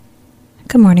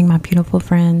Good morning, my beautiful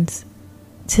friends.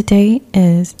 Today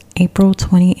is April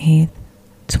 28th,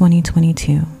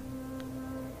 2022.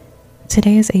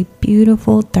 Today is a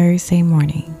beautiful Thursday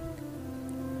morning.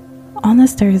 On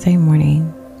this Thursday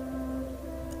morning,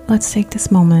 let's take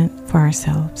this moment for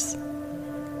ourselves.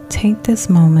 Take this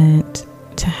moment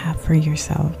to have for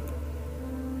yourself.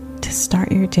 To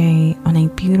start your day on a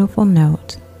beautiful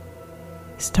note.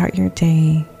 Start your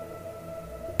day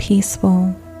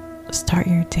peaceful. Start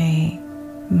your day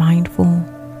mindful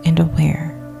and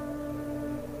aware.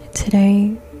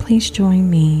 Today, please join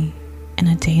me in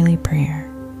a daily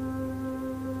prayer.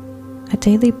 A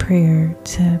daily prayer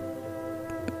to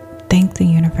thank the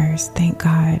universe, thank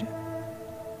God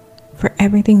for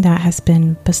everything that has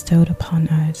been bestowed upon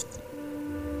us.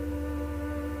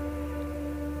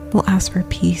 We'll ask for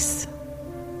peace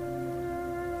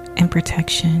and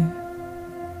protection.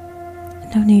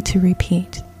 No need to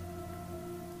repeat.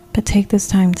 But take this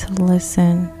time to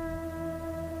listen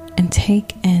and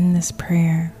take in this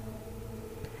prayer.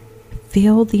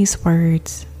 Feel these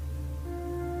words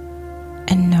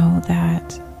and know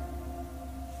that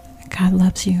God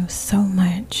loves you so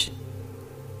much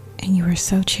and you are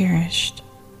so cherished.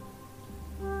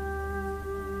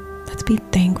 Let's be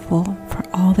thankful for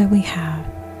all that we have,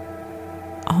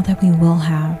 all that we will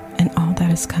have, and all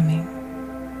that is coming.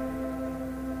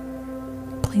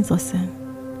 Please listen.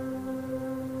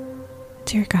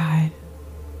 Dear God,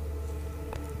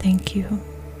 thank you.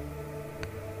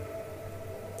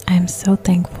 I am so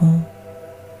thankful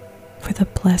for the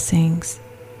blessings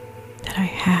that I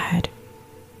had,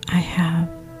 I have,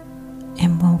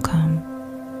 and will come.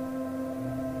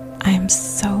 I am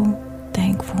so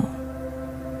thankful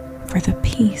for the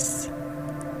peace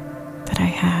that I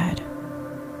had,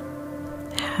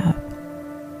 have,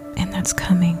 and that's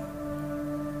coming.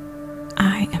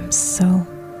 I am so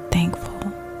thankful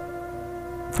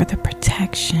for the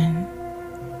protection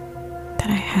that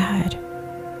I had,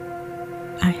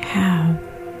 I have,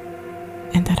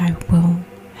 and that I will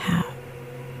have.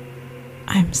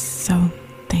 I'm so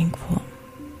thankful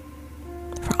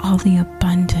for all the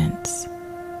abundance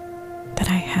that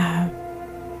I have,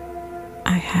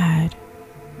 I had,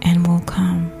 and will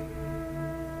come.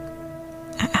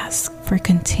 I ask for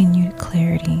continued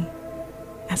clarity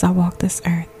as I walk this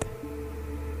earth.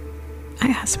 I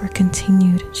ask for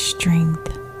continued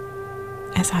strength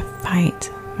as I fight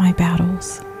my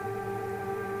battles.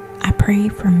 I pray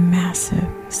for massive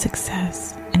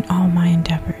success in all my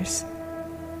endeavors.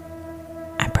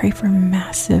 I pray for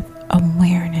massive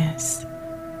awareness.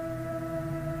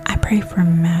 I pray for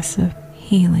massive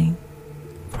healing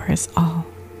for us all.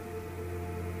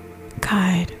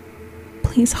 God,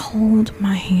 please hold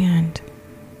my hand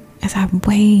as I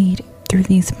wade through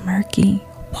these murky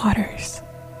waters.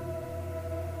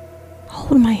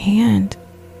 Hold my hand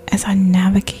as I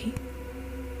navigate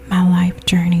my life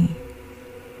journey.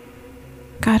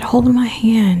 God, hold my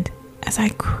hand as I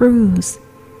cruise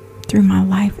through my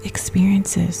life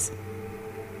experiences.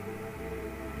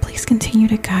 Please continue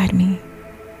to guide me.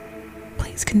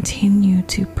 Please continue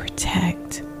to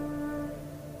protect.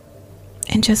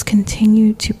 And just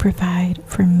continue to provide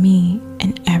for me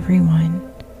and everyone.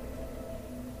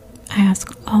 I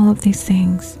ask all of these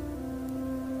things,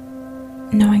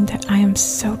 knowing that I am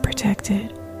so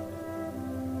protected,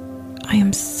 I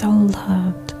am so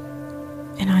loved,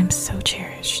 and I'm so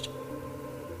cherished.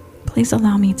 Please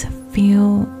allow me to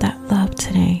feel that love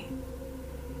today.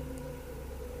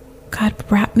 God,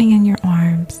 wrap me in your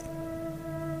arms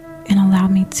and allow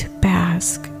me to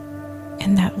bask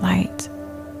in that light.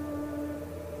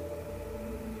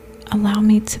 Allow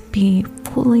me to be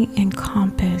fully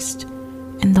encompassed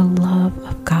in the love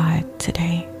of God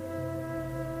today.